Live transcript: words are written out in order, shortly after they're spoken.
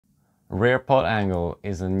Rear pod angle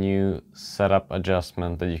is a new setup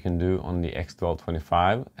adjustment that you can do on the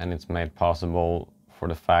X12'25, and it's made possible for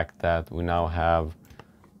the fact that we now have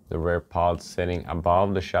the rear pod sitting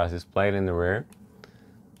above the chassis plate in the rear,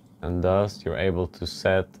 and thus you're able to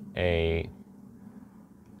set a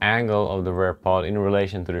angle of the rear pod in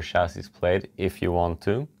relation to the chassis plate if you want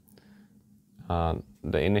to.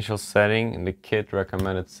 The initial setting in the kit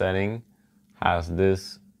recommended setting has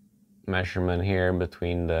this measurement here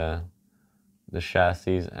between the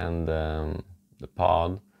chassis and the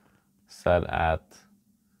pod set at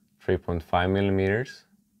 3.5 millimeters.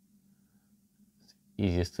 It's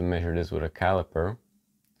easiest to measure this with a caliper.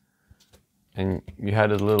 And you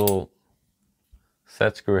had a little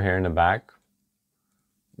set screw here in the back,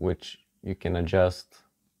 which you can adjust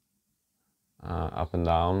up and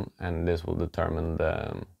down, and this will determine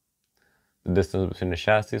the distance between the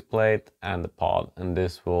chassis plate and the pod, and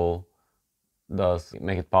this will thus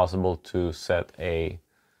make it possible to set a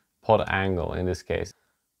pod angle in this case.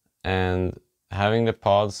 And having the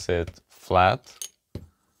pod sit flat,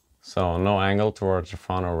 so no angle towards the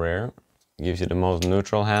front or rear, gives you the most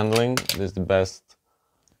neutral handling. This is the best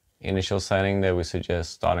initial setting that we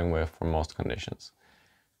suggest starting with for most conditions.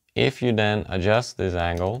 If you then adjust this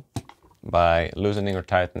angle by loosening or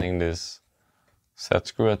tightening this set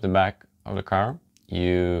screw at the back of the car,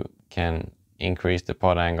 you can increase the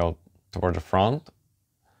pod angle toward the front.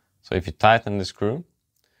 So if you tighten the screw,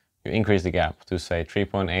 you increase the gap to say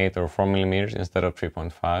 3.8 or 4 millimeters instead of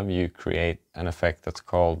 3.5. You create an effect that's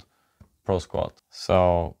called Pro Squat.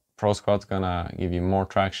 So Pro Squat's gonna give you more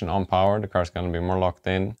traction on power, the car's gonna be more locked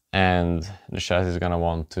in, and the chassis is gonna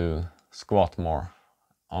want to squat more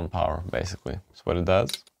on power, basically. So what it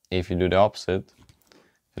does, if you do the opposite,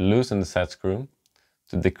 you loosen the set screw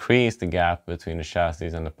to decrease the gap between the chassis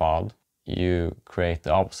and the pod, you create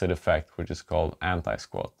the opposite effect, which is called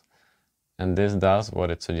anti-squat. And this does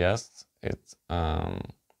what it suggests. It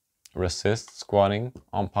resists squatting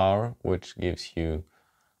on power, which gives you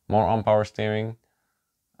more on power steering,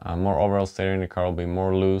 more overall steering. The car will be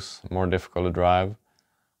more loose, more difficult to drive.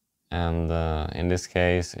 And in this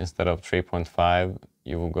case, instead of 3.5,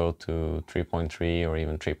 you will go to 3.3 or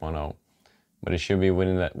even 3.0. But it should be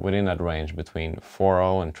within that range between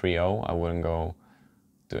 4.0 and 3.0. I wouldn't go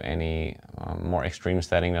to any more extreme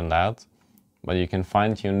setting than that. But you can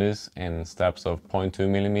fine-tune this in steps of 0.2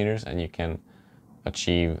 millimeters, and you can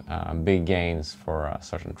achieve big gains for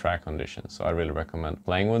certain track conditions. So I really recommend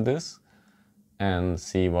playing with this and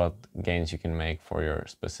see what gains you can make for your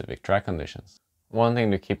specific track conditions. One thing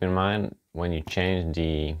to keep in mind when you change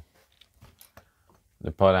the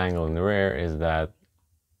pod angle in the rear is that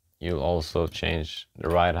you'll also change the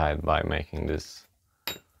ride height by making this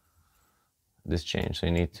change. So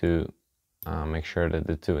you need to make sure that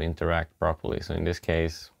the two interact properly. So in this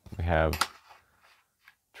case, we have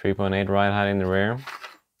 3.8 ride height in the rear,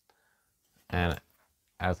 and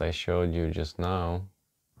as I showed you just now,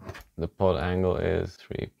 the pod angle is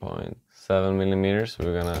 3.7 millimeters. So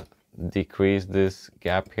we're gonna decrease this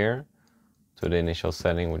gap here to the initial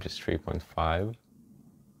setting, which is 3.5.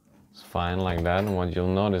 It's fine like that, and what you'll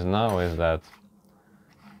notice now is that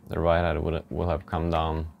the ride height will have come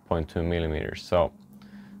down 0.2 millimeters. So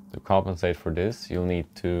to compensate for this, you'll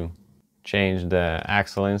need to change the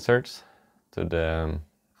axle inserts to the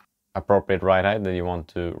appropriate ride height that you want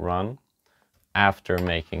to run after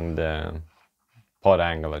making the pod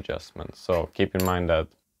angle adjustment. So keep in mind that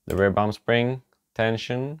the rear bump spring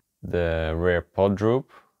tension, the rear pod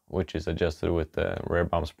droop, which is adjusted with the rear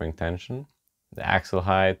bump spring tension, the axle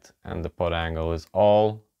height and the pod angle is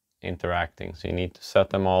all interacting. So you need to set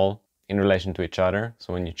them all in relation to each other.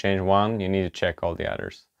 So when you change one, you need to check all the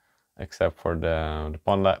others, except for the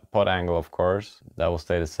pod angle, of course. That will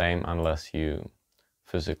stay the same unless you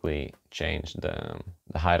physically change the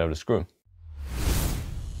height of the screw.